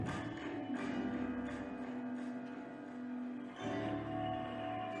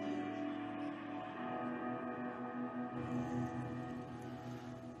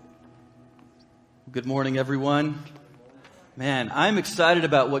Good morning, everyone. Man, I'm excited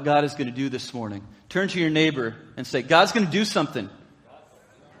about what God is going to do this morning. Turn to your neighbor and say, God's going to do something.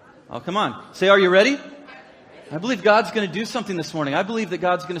 Oh, come on. Say, are you ready? I believe God's going to do something this morning. I believe that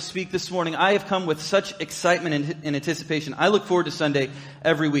God's going to speak this morning. I have come with such excitement and anticipation. I look forward to Sunday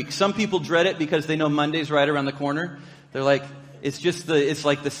every week. Some people dread it because they know Monday's right around the corner. They're like, it's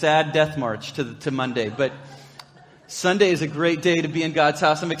like the sad death march to Monday. But Sunday is a great day to be in God's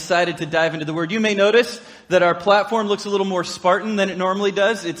house. I'm excited to dive into the Word. You may notice that our platform looks a little more Spartan than it normally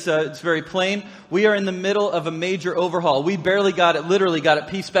does. It's very plain. We are in the middle of a major overhaul. We literally got it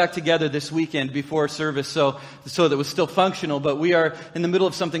pieced back together this weekend before service, so that it was still functional. But we are in the middle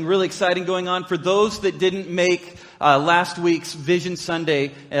of something really exciting going on. For those that didn't make last week's Vision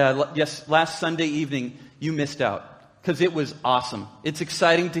Sunday, last Sunday evening, you missed out. Because it was awesome. It's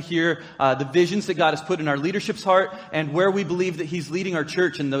exciting to hear the visions that God has put in our leadership's heart and where we believe that He's leading our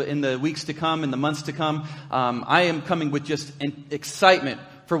church in the weeks to come, in the months to come. I am coming with just an excitement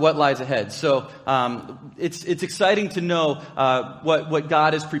for what lies ahead. So it's exciting to know what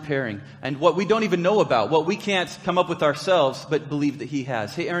God is preparing and what we don't even know about, what we can't come up with ourselves, but believe that He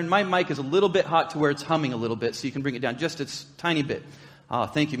has. Hey, Aaron, my mic is a little bit hot to where it's humming a little bit, so you can bring it down just a tiny bit. Oh,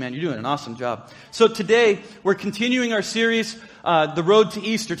 thank you, man. You're doing an awesome job. So today, we're continuing our series, The Road to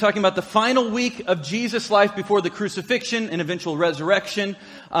Easter, talking about the final week of Jesus' life before the crucifixion and eventual resurrection.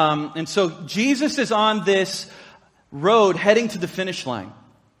 And so Jesus is on this road heading to the finish line.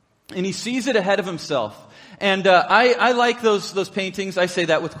 And he sees it ahead of himself. And I like those paintings. I say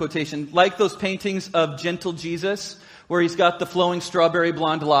that with quotation. Like those paintings of gentle Jesus, where he's got the flowing strawberry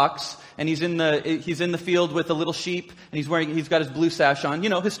blonde locks. And he's in the field with a little sheep, and he's got his blue sash on,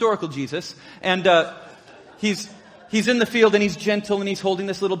 historical Jesus. And he's in the field, and he's gentle, and he's holding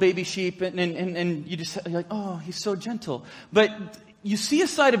this little baby sheep, and you're like, oh, he's so gentle. But you see a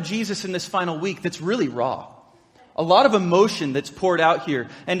side of Jesus in this final week that's really raw. A lot of emotion that's poured out here.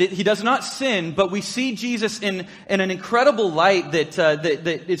 And he does not sin, but we see Jesus in an incredible light that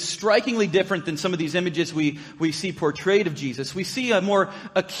is strikingly different than some of these images we see portrayed of Jesus. We see a more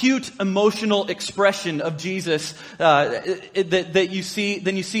acute emotional expression of Jesus that you see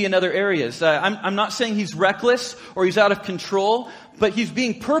than you see in other areas. I'm not saying he's reckless or he's out of control, but he's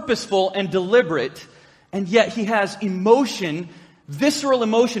being purposeful and deliberate, and yet he has emotion, visceral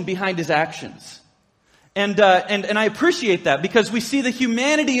emotion behind his actions. And I appreciate that because we see the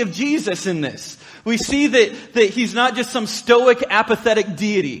humanity of Jesus in this. We see that he's not just some stoic, apathetic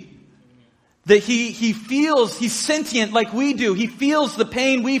deity. That he feels, he's sentient like we do. He feels the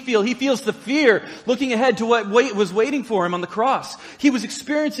pain we feel. He feels the fear looking ahead to what was waiting for him on the cross. He was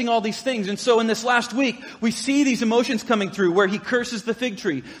experiencing all these things. And so in this last week, we see these emotions coming through where he curses the fig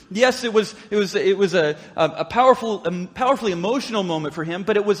tree. Yes, it was a powerfully emotional moment for him,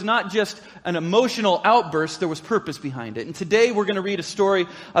 but it was not just an emotional outburst. There was purpose behind it. And today we're going to read a story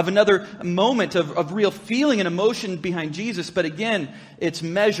of another moment of real feeling and emotion behind Jesus. But again, it's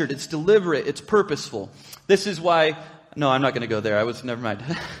measured, it's deliberate, it's purposeful. This is why... No, I'm not going to go there. Never mind.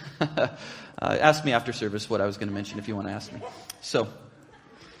 Ask me after service what I was going to mention if you want to ask me. So,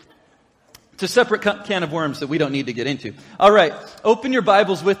 it's a separate can of worms that we don't need to get into. All right, open your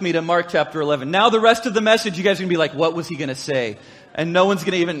Bibles with me to Mark chapter 11. Now the rest of the message, you guys are going to be like, what was he going to say? And no one's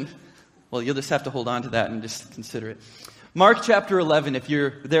going to even... Well, you'll just have to hold on to that and just consider it. Mark chapter 11, if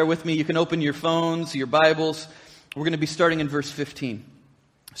you're there with me, you can open your phones, your Bibles. We're going to be starting in verse 15.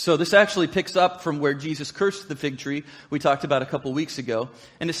 So this actually picks up from where Jesus cursed the fig tree we talked about a couple weeks ago.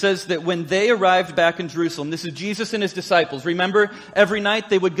 And it says that when they arrived back in Jerusalem, this is Jesus and his disciples. Remember, every night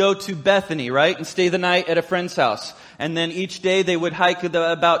they would go to Bethany, right? And stay the night at a friend's house. And then each day they would hike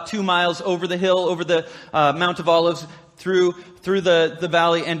about 2 miles over the hill, over the Mount of Olives, through the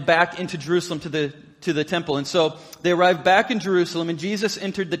valley and back into Jerusalem to the temple. And so they arrived back in Jerusalem, and Jesus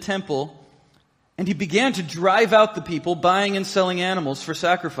entered the temple. And he began to drive out the people buying and selling animals for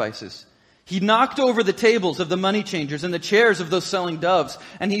sacrifices. He knocked over the tables of the money changers and the chairs of those selling doves.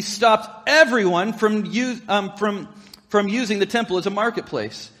 And he stopped everyone from using the temple as a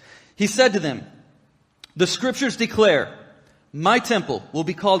marketplace. He said to them, "The scriptures declare, my temple will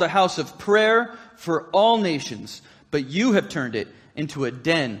be called a house of prayer for all nations, but you have turned it into a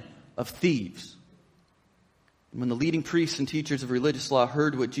den of thieves." And when the leading priests and teachers of religious law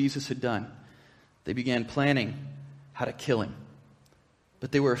heard what Jesus had done, they began planning how to kill him.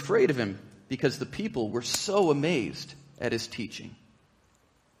 But they were afraid of him because the people were so amazed at his teaching.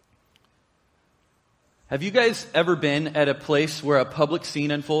 Have you guys ever been at a place where a public scene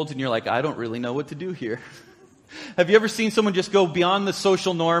unfolds and you're like, I don't really know what to do here? Have you ever seen someone just go beyond the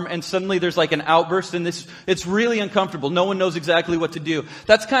social norm and suddenly there's like an outburst and it's really uncomfortable. No one knows exactly what to do.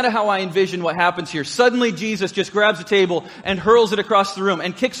 That's kind of how I envision what happens here. Suddenly Jesus just grabs a table and hurls it across the room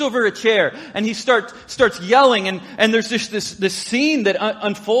and kicks over a chair and he starts yelling and there's just this scene that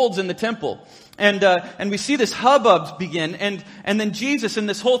unfolds in the temple. And we see this hubbub begin, and then Jesus in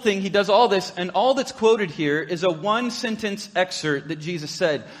this whole thing, he does all this, and all that's quoted here is a one-sentence excerpt that Jesus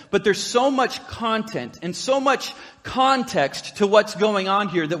said. But there's so much content and so much context to what's going on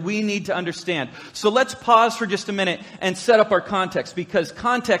here that we need to understand. So let's pause for just a minute and set up our context, because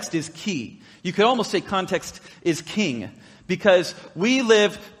context is key. You could almost say context is king. Because we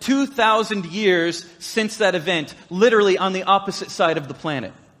live 2,000 years since that event, literally on the opposite side of the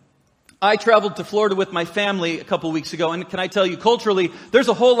planet. I traveled to Florida with my family a couple weeks ago, and can I tell you, culturally, there's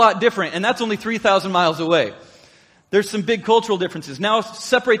a whole lot different, and that's only 3,000 miles away. There's some big cultural differences. Now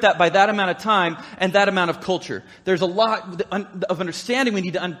separate that by that amount of time and that amount of culture. There's a lot of understanding we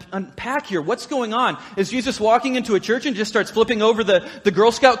need to unpack here. What's going on? Is Jesus walking into a church and just starts flipping over the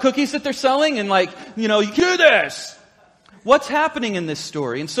Girl Scout cookies that they're selling and like, you can do this? What's happening in this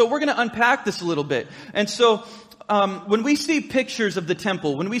story? And so we're going to unpack this a little bit. And so when we see pictures of the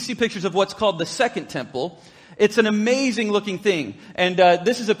temple, when we see pictures of what's called the Second Temple, it's an amazing looking thing. And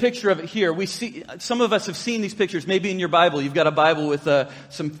this is a picture of it here. We see, some of us have seen these pictures, maybe in your Bible. You've got a Bible with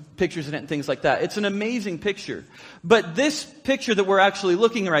some pictures in it and things like that. It's an amazing picture. But this picture that we're actually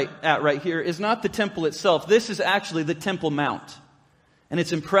looking at right here is not the temple itself. This is actually the Temple Mount. And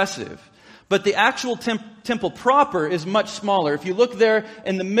it's impressive. But the actual temple proper is much smaller. If you look there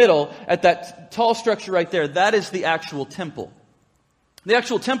in the middle at that tall structure right there, that is the actual temple. The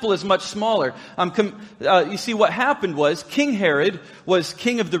actual temple is much smaller. You see, what happened was King Herod was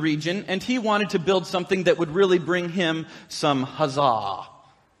king of the region, and he wanted to build something that would really bring him some huzzah.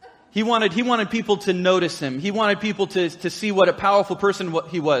 He wanted people to notice him. He wanted people to see what a powerful person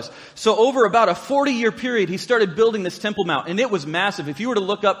he was. So over about a 40-year period, he started building this Temple Mount, and it was massive. If you were to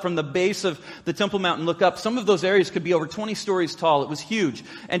look up from the base of the Temple Mount and look up, some of those areas could be over 20 stories tall. It was huge.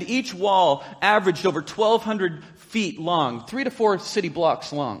 And each wall averaged over 1,200 feet long, 3 to 4 city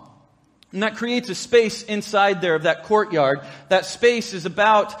blocks long. And that creates a space inside there of that courtyard. That space is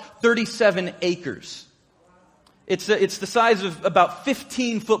about 37 acres. It's the size of about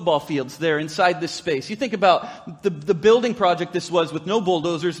 15 football fields there inside this space. You think about the building project this was with no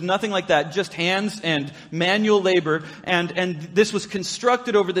bulldozers, nothing like that, just hands and manual labor. And this was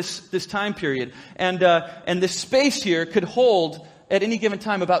constructed over this time period. And this space here could hold at any given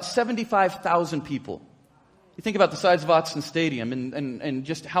time about 75,000 people. You think about the size of Autzen Stadium and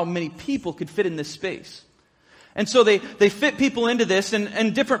just how many people could fit in this space. And so they fit people into this,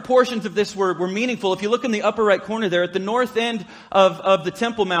 and different portions of this were meaningful. If you look in the upper right corner there, at the north end of the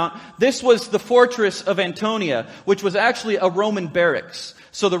Temple Mount, this was the fortress of Antonia, which was actually a Roman barracks.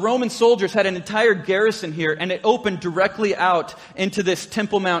 So the Roman soldiers had an entire garrison here, and it opened directly out into this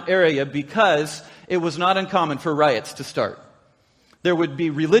Temple Mount area because it was not uncommon for riots to start. There would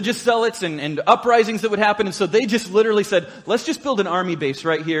be religious zealots and uprisings that would happen, and so they just literally said, let's just build an army base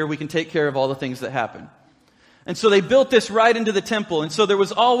right here. We can take care of all the things that happen. And so they built this right into the temple. And so there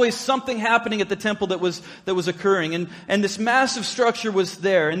was always something happening at the temple that was occurring. And this massive structure was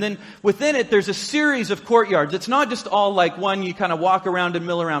there. And then within it, there's a series of courtyards. It's not just all like one you kind of walk around and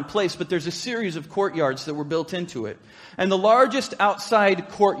mill around place, but there's a series of courtyards that were built into it. And the largest outside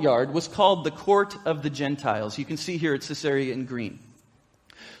courtyard was called the Court of the Gentiles. You can see here, it's this area in green.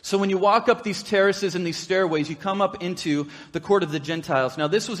 So when you walk up these terraces and these stairways, you come up into the Court of the Gentiles. Now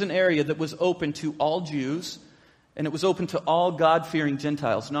this was an area that was open to all Jews, and it was open to all God-fearing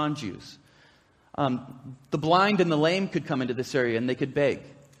Gentiles, non-Jews. The blind and the lame could come into this area and they could beg.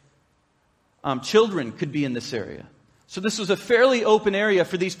 Children could be in this area. So this was a fairly open area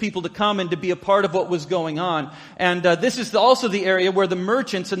for these people to come and to be a part of what was going on. And this is also the area where the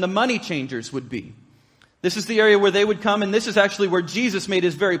merchants and the money changers would be. This is the area where they would come, and this is actually where Jesus made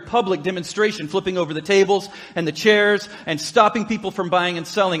his very public demonstration, flipping over the tables and the chairs and stopping people from buying and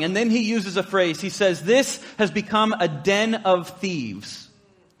selling. And then he uses a phrase. He says, "This has become a den of thieves."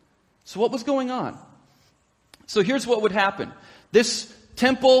 So what was going on? So here's what would happen. This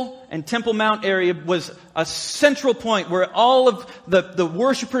Temple and Temple Mount area was a central point where all of the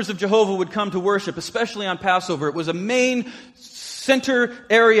worshipers of Jehovah would come to worship, especially on Passover. It was a main center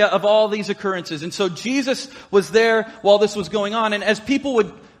area of all these occurrences. And so Jesus was there while this was going on. And as people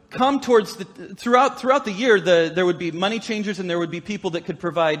would come towards throughout the year, there would be money changers and there would be people that could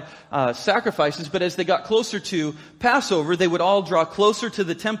provide sacrifices. But as they got closer to Passover, they would all draw closer to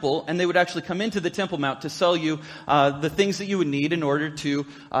the temple, and they would actually come into the Temple Mount to sell you the things that you would need in order to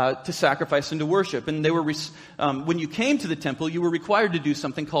sacrifice and to worship. And they were when you came to the temple, you were required to do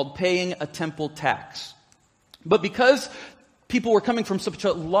something called paying a temple tax. But because people were coming from such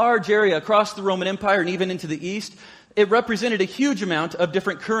a large area across the Roman Empire and even into the East, it represented a huge amount of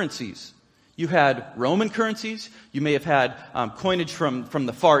different currencies. You had Roman currencies. You may have had coinage from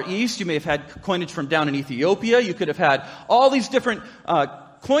the Far East. You may have had coinage from down in Ethiopia. You could have had all these different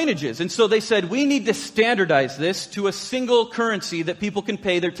coinages. And so they said, we need to standardize this to a single currency that people can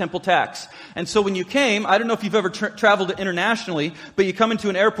pay their temple tax. And so when you came, I don't know if you've ever traveled internationally, but you come into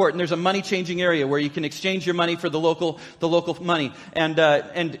an airport and there's a money changing area where you can exchange your money for the local money.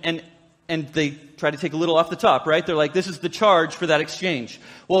 And they try to take a little off the top, right? They're like, this is the charge for that exchange.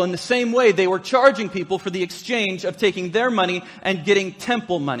 Well, in the same way, they were charging people for the exchange of taking their money and getting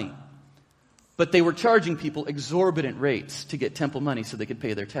temple money. But they were charging people exorbitant rates to get temple money so they could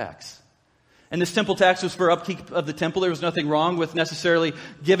pay their tax. And this temple tax was for upkeep of the temple. There was nothing wrong with necessarily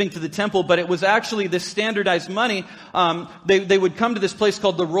giving to the temple, but it was actually this standardized money. They would come to this place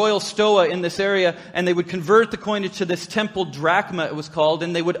called the Royal Stoa in this area, and they would convert the coinage to this temple drachma, it was called,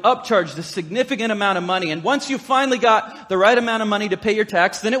 and they would upcharge this significant amount of money. And once you finally got the right amount of money to pay your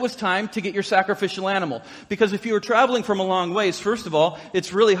tax, then it was time to get your sacrificial animal. Because if you were traveling from a long ways, first of all,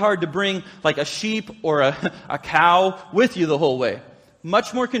 it's really hard to bring like a sheep or a cow with you the whole way.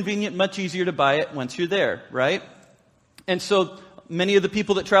 Much more convenient, much easier to buy it once you're there, right? And so many of the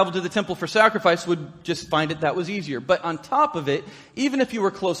people that traveled to the temple for sacrifice would just find that was easier. But on top of it, even if you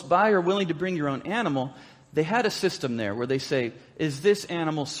were close by or willing to bring your own animal, they had a system there where they say, is this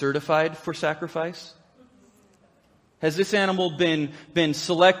animal certified for sacrifice? Has this animal been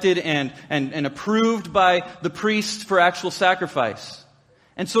selected and approved by the priest for actual sacrifice?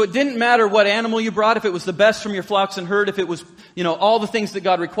 And so it didn't matter what animal you brought, if it was the best from your flocks and herd, if it was, all the things that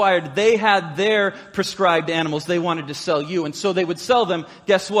God required, they had their prescribed animals they wanted to sell you. And so they would sell them,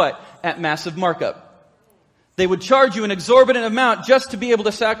 guess what? At massive markup. They would charge you an exorbitant amount just to be able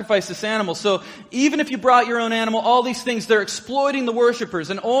to sacrifice this animal. So even if you brought your own animal, all these things, they're exploiting the worshipers.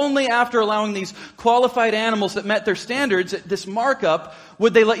 And only after allowing these qualified animals that met their standards, this markup,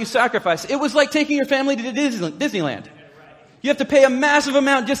 would they let you sacrifice. It was like taking your family to Disneyland. You have to pay a massive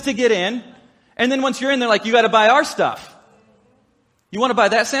amount just to get in. And then once you're in, they're like, you got to buy our stuff. You want to buy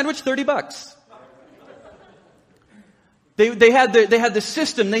that sandwich? $30. They had the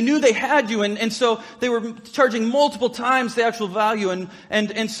system. They knew they had you. And so they were charging multiple times the actual value.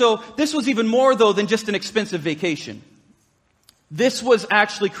 And so this was even more, though, than just an expensive vacation. This was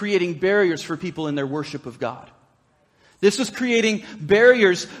actually creating barriers for people in their worship of God. This was creating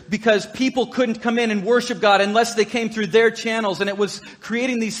barriers because people couldn't come in and worship God unless they came through their channels. And it was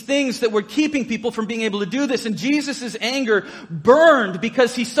creating these things that were keeping people from being able to do this. And Jesus' anger burned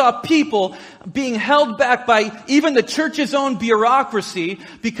because he saw people being held back by even the church's own bureaucracy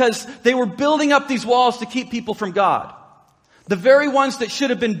because they were building up these walls to keep people from God. The very ones that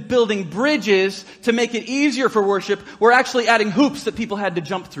should have been building bridges to make it easier for worship were actually adding hoops that people had to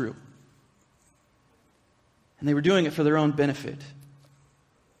jump through. And they were doing it for their own benefit.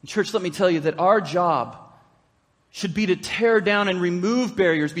 And church, let me tell you that our job should be to tear down and remove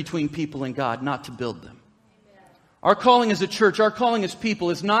barriers between people and God, not to build them. Our calling as a church, our calling as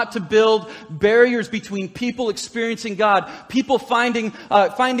people is not to build barriers between people experiencing God, people finding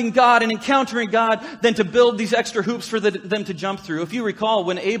God and encountering God, than to build these extra hoops for them to jump through. If you recall,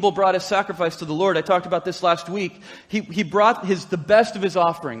 when Abel brought his sacrifice to the Lord, I talked about this last week, he brought the best of his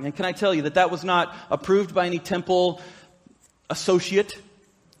offering. And can I tell you that was not approved by any temple associate,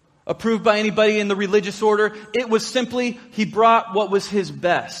 approved by anybody in the religious order. It was simply, he brought what was his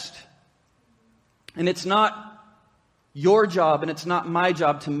best. And it's not your job and it's not my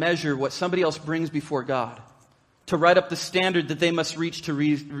job to measure what somebody else brings before God, to write up the standard that they must reach to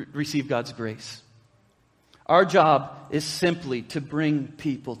receive God's grace. Our job is simply to bring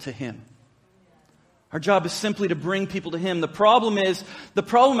people to Him. Our job is simply to bring people to Him. The problem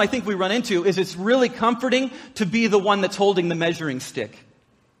I think we run into is it's really comforting to be the one that's holding the measuring stick.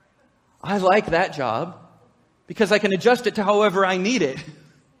 I like that job because I can adjust it to however I need it.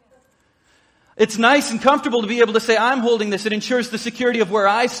 It's nice and comfortable to be able to say, I'm holding this. It ensures the security of where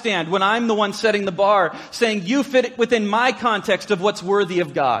I stand when I'm the one setting the bar, saying you fit within my context of what's worthy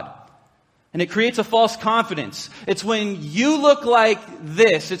of God. And it creates a false confidence. It's when you look like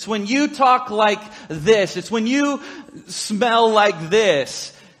this. It's when you talk like this. It's when you smell like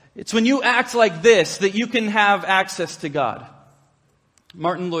this. It's when you act like this that you can have access to God.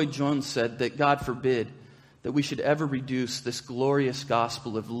 Martin Lloyd-Jones said that God forbid that we should ever reduce this glorious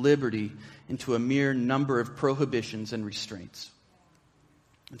gospel of liberty into a mere number of prohibitions and restraints.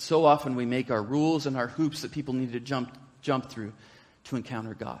 And so often we make our rules and our hoops that people need to jump through to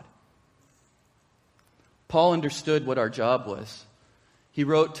encounter God. Paul understood what our job was. He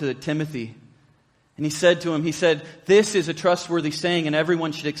wrote to Timothy, and he said to him, "This is a trustworthy saying, and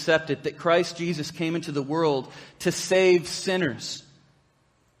everyone should accept it, that Christ Jesus came into the world to save sinners,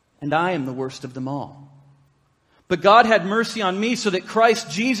 and I am the worst of them all. But God had mercy on me so that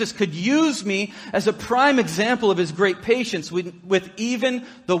Christ Jesus could use me as a prime example of His great patience with even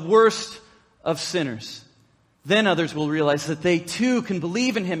the worst of sinners. Then others will realize that they too can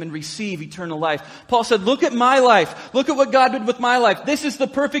believe in Him and receive eternal life." Paul said, look at my life. Look at what God did with my life. This is the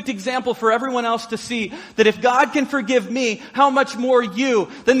perfect example for everyone else to see that if God can forgive me, how much more you?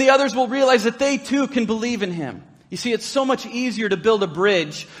 Then the others will realize that they too can believe in Him. You see, it's so much easier to build a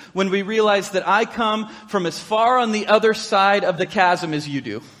bridge when we realize that I come from as far on the other side of the chasm as you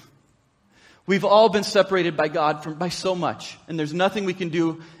do. We've all been separated by God by so much, and there's nothing we can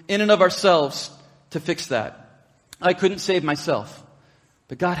do in and of ourselves to fix that. I couldn't save myself,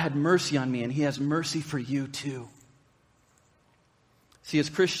 but God had mercy on me, and He has mercy for you too. See, as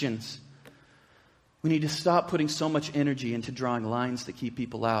Christians, we need to stop putting so much energy into drawing lines that keep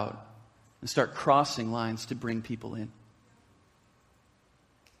people out and start crossing lines to bring people in.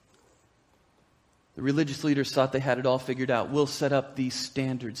 The religious leaders thought they had it all figured out. We'll set up these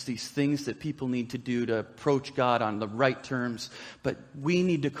standards, these things that people need to do to approach God on the right terms. But we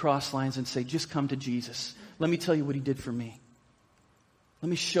need to cross lines and say, just come to Jesus. Let me tell you what He did for me. Let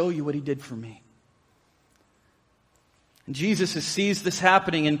me show you what He did for me. And Jesus sees this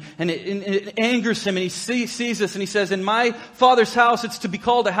happening and it angers Him, and He sees this and He says, in my Father's house it's to be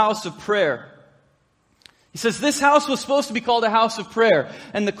called a house of prayer. He says this house was supposed to be called a house of prayer.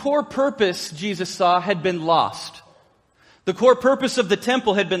 And the core purpose, Jesus saw, had been lost. The core purpose of the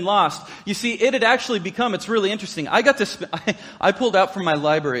temple had been lost. You see, it had actually become, it's really interesting. I pulled out from my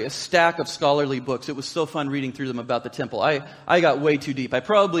library a stack of scholarly books. It was so fun reading through them about the temple. I got way too deep. I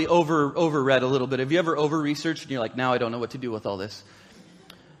probably overread a little bit. Have you ever over-researched and you're like, now I don't know what to do with all this?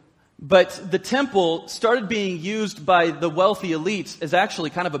 But the temple started being used by the wealthy elites as actually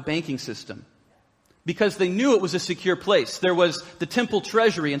kind of a banking system, because they knew it was a secure place. There was the temple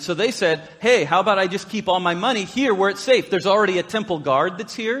treasury, and so they said, hey, how about I just keep all my money here where it's safe? There's already a temple guard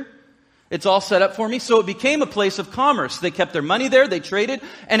that's here. It's all set up for me. So it became a place of commerce. They kept their money there, they traded,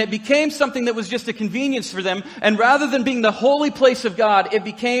 and it became something that was just a convenience for them. And rather than being the holy place of God, it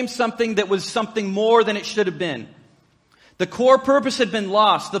became something that was something more than it should have been. The core purpose had been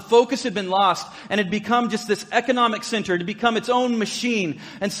lost. The focus had been lost. And it had become just this economic center. It had become its own machine.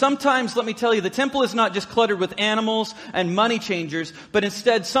 And sometimes, let me tell you, the temple is not just cluttered with animals and money changers, but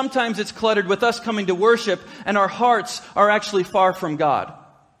instead sometimes it's cluttered with us coming to worship and our hearts are actually far from God.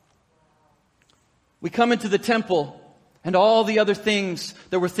 We come into the temple and all the other things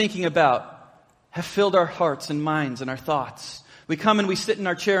that we're thinking about have filled our hearts and minds and our thoughts. We come and we sit in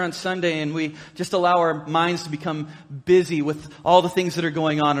our chair on Sunday and we just allow our minds to become busy with all the things that are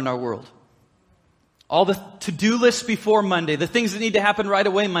going on in our world. All the to-do lists before Monday, the things that need to happen right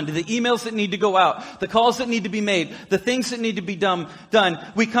away Monday, the emails that need to go out, the calls that need to be made, the things that need to be done.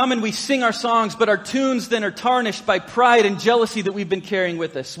 We come and we sing our songs, but our tunes then are tarnished by pride and jealousy that we've been carrying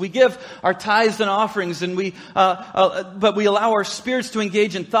with us. We give our tithes and offerings, and but we allow our spirits to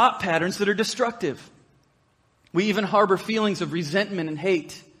engage in thought patterns that are destructive. We even harbor feelings of resentment and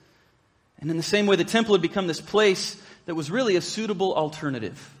hate. And in the same way, the temple had become this place that was really a suitable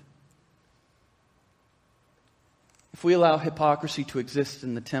alternative. If we allow hypocrisy to exist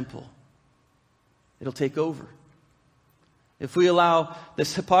in the temple, it'll take over. If we allow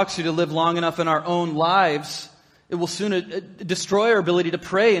this hypocrisy to live long enough in our own lives, it will soon destroy our ability to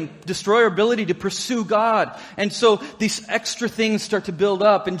pray and destroy our ability to pursue God. And so these extra things start to build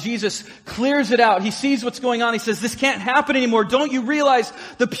up, and Jesus clears it out. He sees what's going on. He says, this can't happen anymore. Don't you realize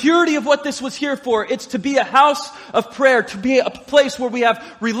the purity of what this was here for? It's to be a house of prayer, to be a place where we have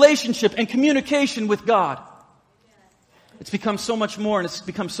relationship and communication with God. It's become so much more, and it's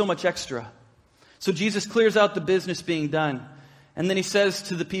become so much extra. So Jesus clears out the business being done. And then He says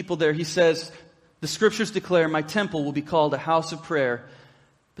to the people there, He says, the Scriptures declare, my temple will be called a house of prayer.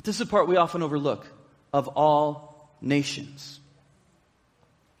 But this is the part we often overlook. Of all nations.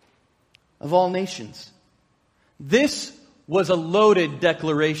 Of all nations. This was a loaded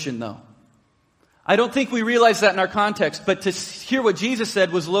declaration, though. I don't think we realize that in our context, but to hear what Jesus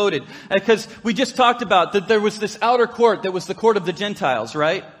said was loaded. Because we just talked about that there was this outer court that was the court of the Gentiles,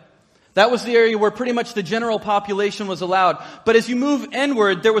 right? That was the area where pretty much the general population was allowed. But as you move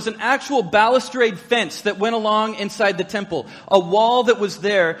inward, there was an actual balustrade fence that went along inside the temple. A wall that was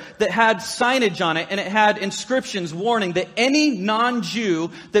there that had signage on it, and it had inscriptions warning that any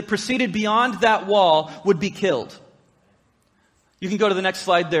non-Jew that proceeded beyond that wall would be killed. You can go to the next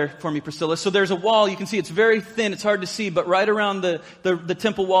slide there for me, Priscilla. So there's a wall. You can see it's very thin. It's hard to see, but right around the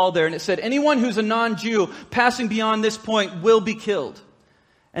temple wall there. And it said, anyone who's a non-Jew passing beyond this point will be killed.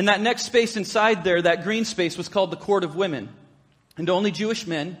 And that next space inside there, that green space, was called the Court of Women. And only Jewish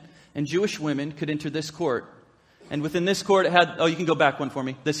men and Jewish women could enter this court. And within this court, it had, you can go back one for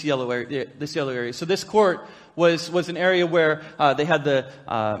me, this yellow area. So this court was an area where they had the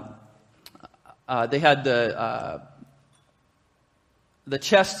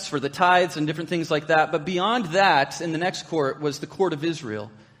chests for the tithes and different things like that. But beyond that, in the next court, was the Court of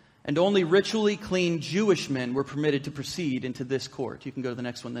Israel. And only ritually clean Jewish men were permitted to proceed into this court. You can go to the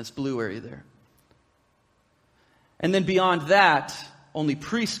next one, that's blue area there. And then beyond that, only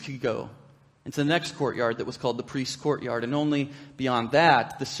priests could go into the next courtyard that was called the priest's courtyard. And only beyond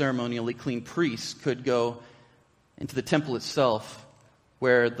that, the ceremonially clean priests could go into the temple itself,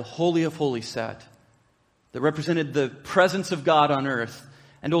 where the Holy of Holies sat, that represented the presence of God on earth.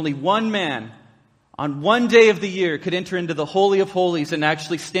 And only one man on one day of the year could enter into the Holy of Holies and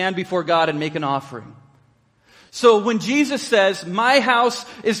actually stand before God and make an offering. So when Jesus says, my house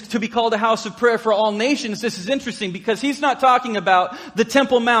is to be called a house of prayer for all nations, this is interesting because he's not talking about the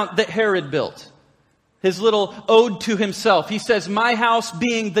Temple Mount that Herod built. His little ode to himself. He says, my house,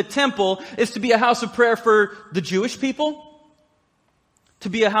 being the temple, is to be a house of prayer for the Jewish people, to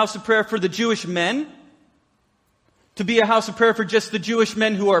be a house of prayer for the Jewish men, to be a house of prayer for just the Jewish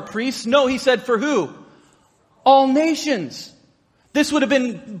men who are priests. No, he said, for who? All nations. This would have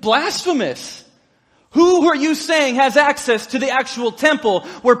been blasphemous. Who are you saying has access to the actual temple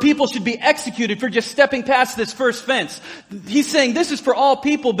where people should be executed for just stepping past this first fence? He's saying this is for all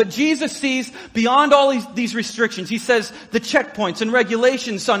people, but Jesus sees beyond all these restrictions. He says the checkpoints and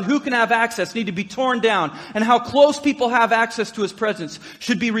regulations on who can have access need to be torn down, and how close people have access to His presence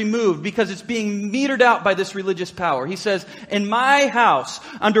should be removed because it's being metered out by this religious power. He says, in my house,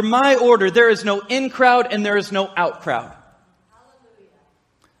 under my order, there is no in crowd and there is no out crowd.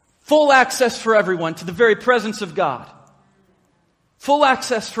 Full access for everyone to the very presence of God. Full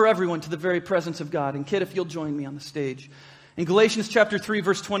access for everyone to the very presence of God. And kid, if you'll join me on the stage. In Galatians chapter 3,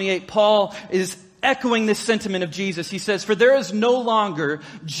 verse 28, Paul is echoing this sentiment of Jesus. He says, for there is no longer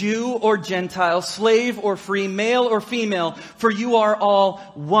Jew or Gentile, slave or free, male or female, for you are all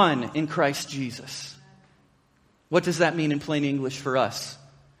one in Christ Jesus. What does that mean in plain English for us?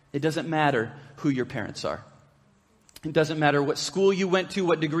 It doesn't matter who your parents are. It doesn't matter what school you went to,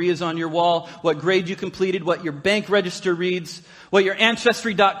 what degree is on your wall, what grade you completed, what your bank register reads, what your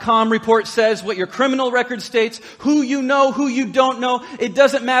Ancestry.com report says, what your criminal record states, who you know, who you don't know. It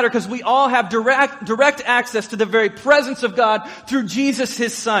doesn't matter because we all have direct access to the very presence of God through Jesus,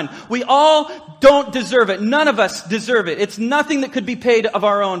 His Son. We all don't deserve it. None of us deserve it. It's nothing that could be paid of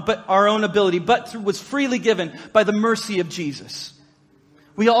our own ability, but was freely given by the mercy of Jesus.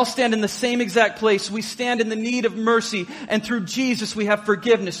 We all stand in the same exact place. We stand in the need of mercy. And through Jesus we have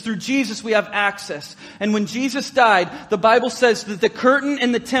forgiveness. Through Jesus we have access. And when Jesus died, the Bible says that the curtain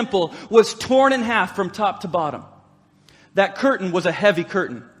in the temple was torn in half from top to bottom. That curtain was a heavy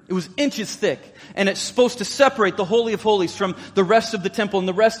curtain. It was inches thick. And it's supposed to separate the Holy of Holies from the rest of the temple and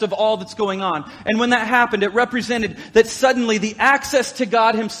the rest of all that's going on. And when that happened, it represented that suddenly the access to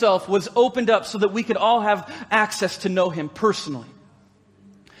God Himself was opened up so that we could all have access to know Him personally.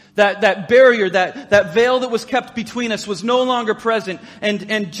 That barrier, that veil that was kept between us was no longer present.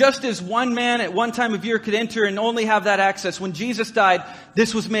 And just as one man at one time of year could enter and only have that access, when Jesus died,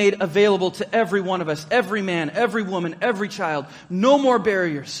 this was made available to every one of us. Every man, every woman, every child. No more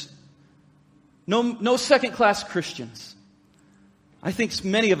barriers. No second-class Christians. I think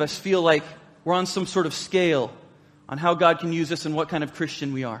many of us feel like we're on some sort of scale on how God can use us and what kind of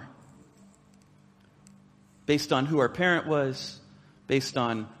Christian we are. Based on who our parent was, based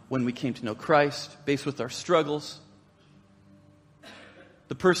on when we came to know Christ, based with our struggles.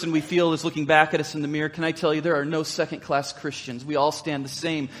 The person we feel is looking back at us in the mirror. Can I tell you, there are no second-class Christians. We all stand the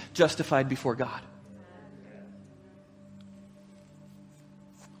same, justified before God.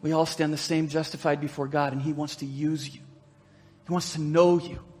 We all stand the same, justified before God, and He wants to use you. He wants to know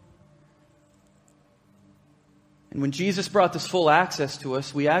you. And when Jesus brought this full access to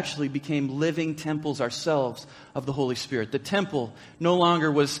us, we actually became living temples ourselves of the Holy Spirit. The temple no longer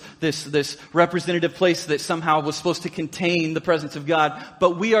was this representative place that somehow was supposed to contain the presence of God,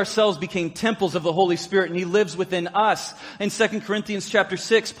 but we ourselves became temples of the Holy Spirit, and He lives within us. In 2 Corinthians chapter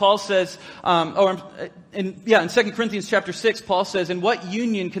 6, Paul says, in 2 Corinthians chapter 6, Paul says, "In what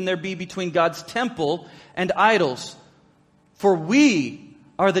union can there be between God's temple and idols? For we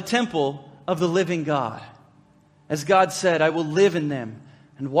are the temple of the living God. As God said, I will live in them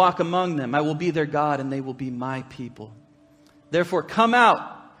and walk among them. I will be their God and they will be my people. Therefore come out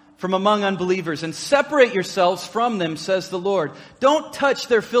from among unbelievers and separate yourselves from them, says the Lord. Don't touch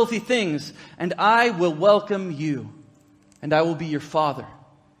their filthy things, and I will welcome you, and I will be your Father,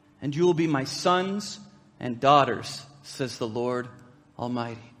 and you will be my sons and daughters, says the Lord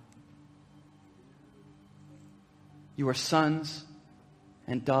Almighty." You are sons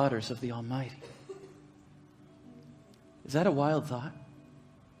and daughters of the Almighty. Is that a wild thought?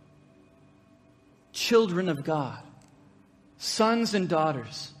 Children of God, sons and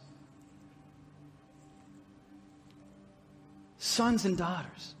daughters. Sons and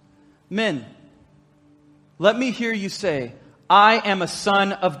daughters. Men, let me hear you say, "I am a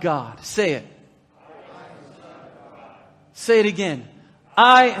son of God." Say it. Say it again.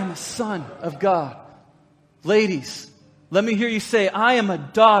 I am a son of God. Ladies, let me hear you say, "I am a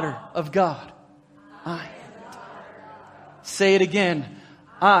daughter of God." Say it again.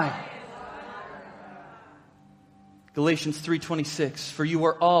 Galatians 3:26, "For you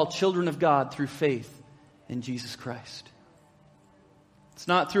are all children of God through faith in Jesus Christ." It's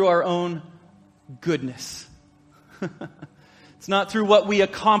not through our own goodness. It's not through what we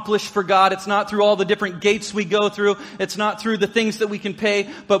accomplish for God. It's not through all the different gates we go through. It's not through the things that we can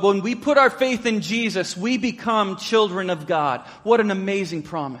pay. But when we put our faith in Jesus, we become children of God. What an amazing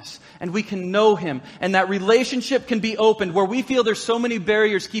promise. And we can know Him. And that relationship can be opened where we feel there's so many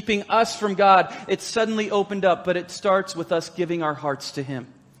barriers keeping us from God. It's suddenly opened up, but it starts with us giving our hearts to Him.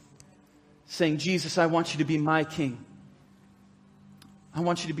 Saying, "Jesus, I want you to be my King. I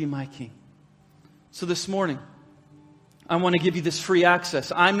want you to be my King." So this morning, I want to give you this free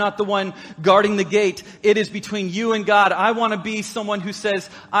access. I'm not the one guarding the gate. It is between you and God. I want to be someone who says,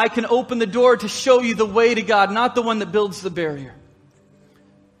 I can open the door to show you the way to God, not the one that builds the barrier.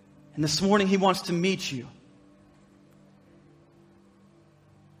 And this morning He wants to meet you.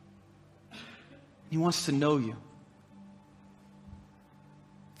 He wants to know you.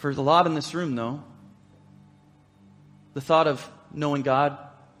 For a lot in this room, though, the thought of knowing God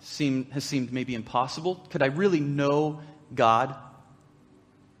has seemed maybe impossible. Could I really know God?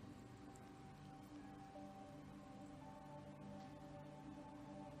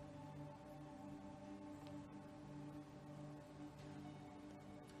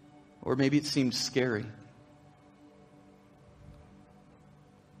 Or maybe it seems scary.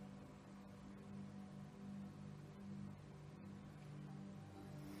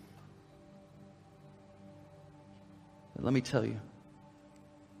 But let me tell you,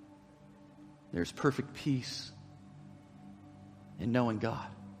 there's perfect peace in knowing God.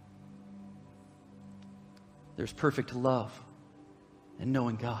 There's perfect love in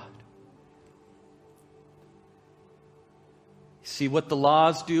knowing God. See, what the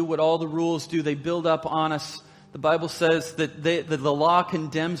laws do, what all the rules do, they build up on us. The Bible says that the law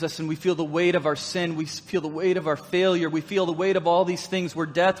condemns us, and we feel the weight of our sin. We feel the weight of our failure. We feel the weight of all these things where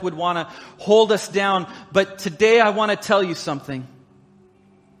death would want to hold us down. But today I want to tell you something.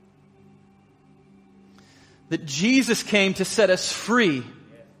 That Jesus came to set us free.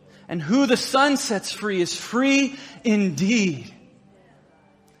 And who the Son sets free is free indeed.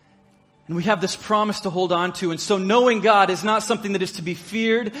 And we have this promise to hold on to. And so knowing God is not something that is to be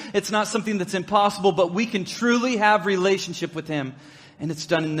feared. It's not something that's impossible, but we can truly have relationship with Him. And it's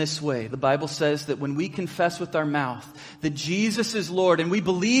done in this way. The Bible says that when we confess with our mouth that Jesus is Lord, and we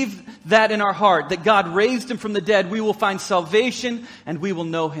believe that in our heart, that God raised Him from the dead, we will find salvation and we will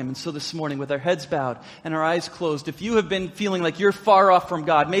know Him. And so this morning, with our heads bowed and our eyes closed, if you have been feeling like you're far off from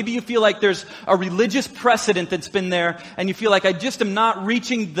God, maybe you feel like there's a religious precedent that's been there, and you feel like I just am not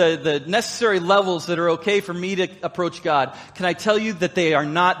reaching the necessary levels that are okay for me to approach God, can I tell you that they are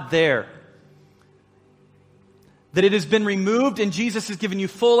not there? That it has been removed and Jesus has given you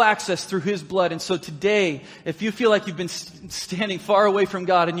full access through His blood. And so today, if you feel like you've been standing far away from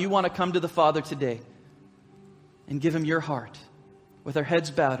God and you want to come to the Father today and give Him your heart, with our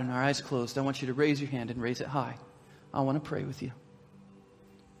heads bowed and our eyes closed, I want you to raise your hand and raise it high. I want to pray with you.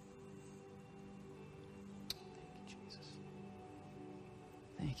 Thank you, Jesus.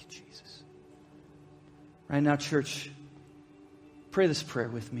 Thank you, Jesus. Right now, church, pray this prayer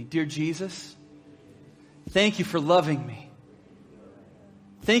with me. Dear Jesus, Thank you for loving me.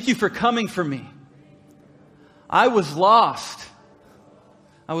 Thank you for coming for me. I was lost.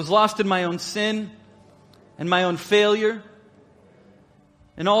 I was lost in my own sin and my own failure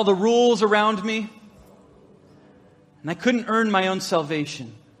and all the rules around me. And I couldn't earn my own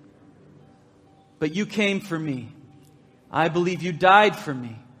salvation. But you came for me. I believe you died for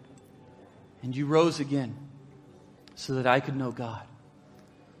me. And you rose again so that I could know God.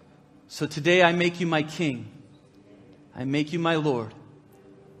 So today I make you my King. I make you my Lord.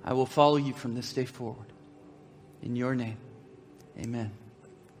 I will follow you from this day forward. In your name, amen.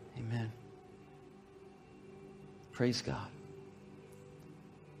 Amen. Praise God.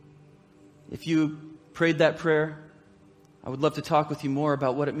 If you prayed that prayer, I would love to talk with you more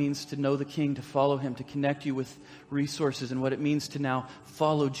about what it means to know the King, to follow Him, to connect you with resources, and what it means to now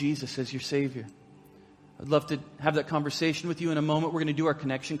follow Jesus as your Savior. I'd love to have that conversation with you in a moment. We're going to do our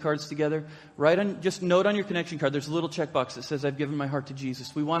connection cards together. Just note on your connection card, there's a little checkbox that says, I've given my heart to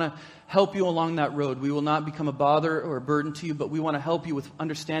Jesus. We want to help you along that road. We will not become a bother or a burden to you, but we want to help you with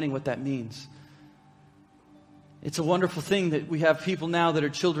understanding what that means. It's a wonderful thing that we have people now that are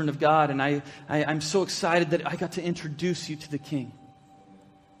children of God, and I'm so excited that I got to introduce you to the King.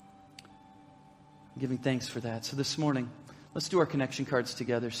 I'm giving thanks for that. So this morning, let's do our connection cards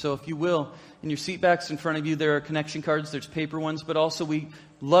together. So if you will, in your seat backs in front of you, there are connection cards. There's paper ones, but also we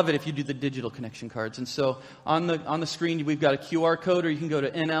love it if you do the digital connection cards. And so on the screen, we've got a QR code, or you can go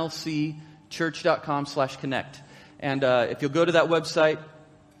to nlcchurch.com/connect. And if you'll go to that website,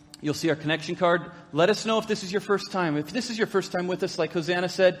 you'll see our connection card. Let us know if this is your first time. If this is your first time with us, like Hosanna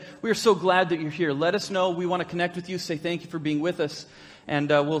said, we are so glad that you're here. Let us know. We want to connect with you. Say thank you for being with us. And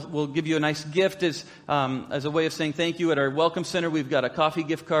we'll give you a nice gift as a way of saying thank you. At our Welcome Center, we've got a coffee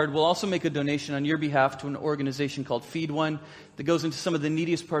gift card. We'll also make a donation on your behalf to an organization called Feed One that goes into some of the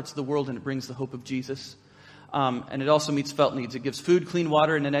neediest parts of the world, and it brings the hope of Jesus. And it also meets felt needs. It gives food, clean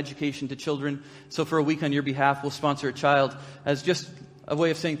water, and an education to children. So for a week on your behalf, we'll sponsor a child as just a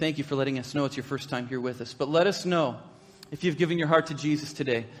way of saying thank you for letting us know it's your first time here with us. But let us know if you've given your heart to Jesus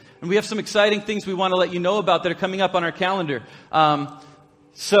today. And we have some exciting things we want to let you know about that are coming up on our calendar.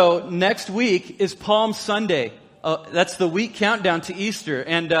 So next week is Palm Sunday. That's the week countdown to Easter.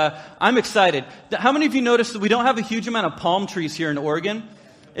 And I'm excited. How many of you noticed that we don't have a huge amount of palm trees here in Oregon?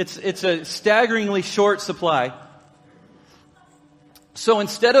 It's a staggeringly short supply. So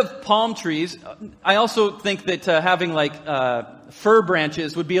instead of palm trees, I also think that having fir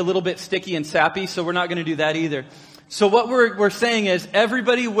branches would be a little bit sticky and sappy, so we're not going to do that either. So what we're saying is,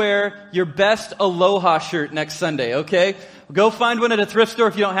 everybody wear your best Aloha shirt next Sunday, okay? Go find one at a thrift store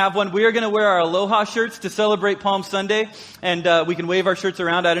if you don't have one. We are going to wear our Aloha shirts to celebrate Palm Sunday, and we can wave our shirts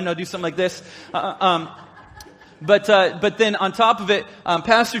around. I don't know, do something like this. But then on top of it,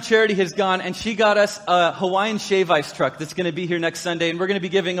 Pastor Charity has gone and she got us a Hawaiian shave ice truck that's going to be here next Sunday, and we're going to be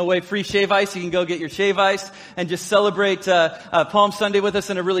giving away free shave ice. You can go get your shave ice and just celebrate Palm Sunday with us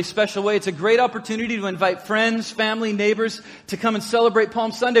in a really special way. It's a great opportunity to invite friends, family, neighbors to come and celebrate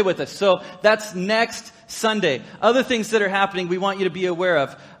Palm Sunday with us. So that's next Sunday. Other things that are happening we want you to be aware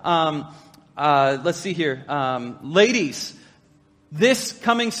of. Let's see here. Ladies, this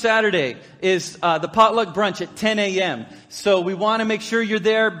coming Saturday is the potluck brunch at 10 a.m. So we want to make sure you're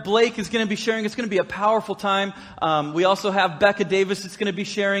there. Blake is going to be sharing. It's going to be a powerful time. We also have Becca Davis that's going to be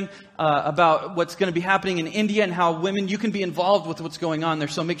sharing about what's going to be happening in India and how women, you can be involved with what's going on there.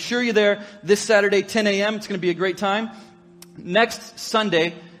 So make sure you're there this Saturday, 10 a.m. It's going to be a great time. Next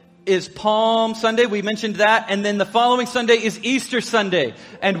Sunday is Palm Sunday. We mentioned that. And then the following Sunday is Easter Sunday.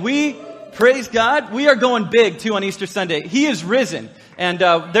 And praise God, we are going big too on Easter Sunday. He is risen. And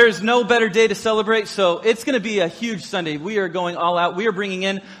there's no better day to celebrate, so it's going to be a huge Sunday. We are going all out. We are bringing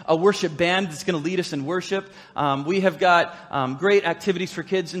in a worship band that's going to lead us in worship. We have got great activities for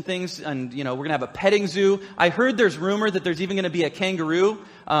kids and things, and we're going to have a petting zoo. I heard there's rumor that there's even going to be a kangaroo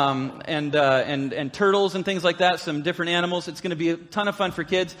and turtles and things like that, some different animals. It's going to be a ton of fun for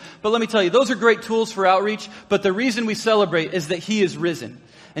kids. But let me tell you, those are great tools for outreach, but the reason we celebrate is that He is risen.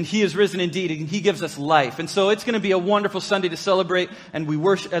 And He is risen indeed, and He gives us life. And so it's going to be a wonderful Sunday to celebrate, and we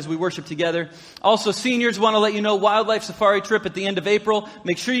worship together. Also, seniors, want to let you know, wildlife safari trip at the end of April.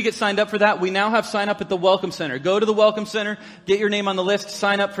 Make sure you get signed up for that. We now have sign up at the Welcome Center. Go to the Welcome Center, get your name on the list,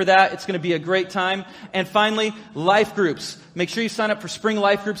 sign up for that. It's going to be a great time. And finally, life groups. Make sure you sign up for spring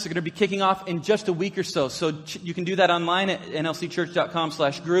life groups. They're going to be kicking off in just a week or so. So you can do that online at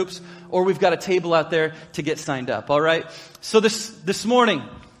nlcchurch.com/groups, or we've got a table out there to get signed up. All right. So this morning,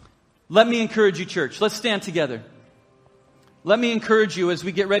 let me encourage you, church. Let's stand together. Let me encourage you as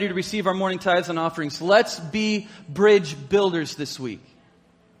we get ready to receive our morning tithes and offerings. Let's be bridge builders this week.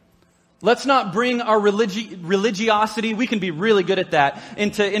 Let's not bring our religiosity, we can be really good at that,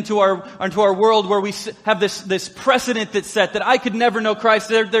 into our world where we have this precedent that's set that I could never know Christ.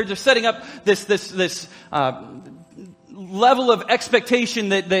 They're just setting up this level of expectation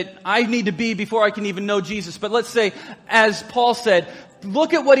that I need to be before I can even know Jesus. But let's say, as Paul said,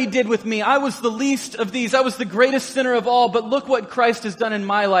 look at what he did with me. I was the least of these. I was the greatest sinner of all, but look what Christ has done in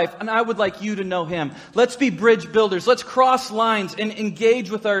my life, and I would like you to know him. Let's be bridge builders. Let's cross lines and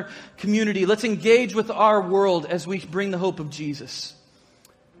engage with our community. Let's engage with our world as we bring the hope of Jesus.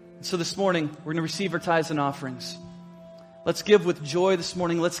 So this morning, we're going to receive our tithes and offerings. Let's give with joy this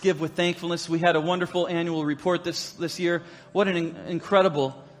morning. Let's give with thankfulness. We had a wonderful annual report this year. What an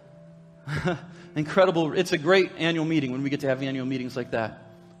incredible it's a great annual meeting when we get to have annual meetings like that.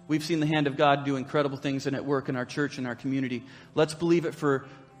 We've seen the hand of God do incredible things and at work in our church and our community. Let's believe it for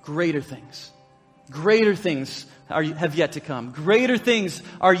greater things. Greater things have yet to come. Greater things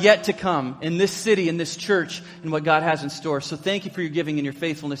are yet to come in this city, in this church, and what God has in store. So thank you for your giving and your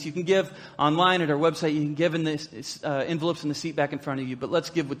faithfulness. You can give online at our website. You can give in the envelopes in the seat back in front of you. But let's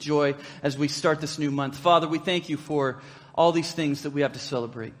give with joy as we start this new month. Father, we thank you for all these things that we have to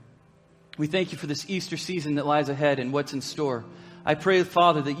celebrate. We thank you for this Easter season that lies ahead and what's in store. I pray,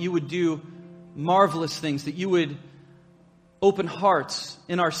 Father, that you would do marvelous things, that you would open hearts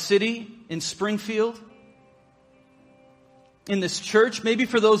in our city, in Springfield, in this church, maybe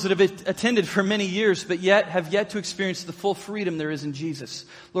for those that have attended for many years, but yet have yet to experience the full freedom there is in Jesus.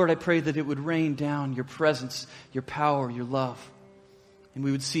 Lord, I pray that it would rain down your presence, your power, your love, and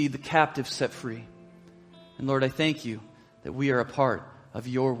we would see the captives set free. And Lord, I thank you that we are a part of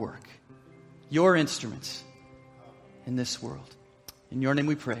your work, your instruments in this world. In your name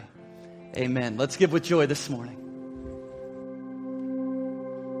we pray. Amen. Let's give with joy this morning.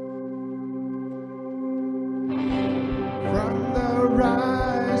 From the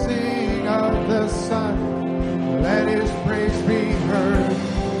rising of the sun, let his praise be heard.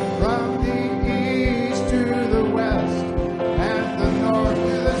 From the east to the west, and the north to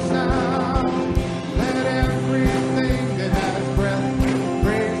the south, let everything that has breath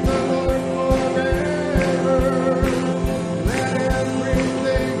praise the Lord forever. Let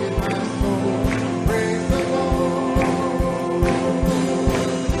everything in my soul praise the Lord.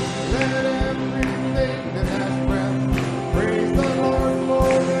 Let everything that has breath praise the Lord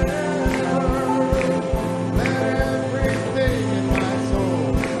forever. Let everything in my soul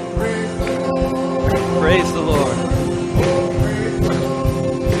praise the Lord. Praise the Lord. Oh, praise the Lord.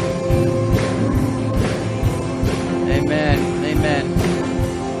 Amen. Amen.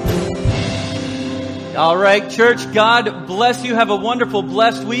 All right, church, God bless you. Have a wonderful,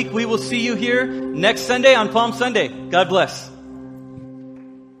 blessed week. We will see you here next Sunday on Palm Sunday. God bless.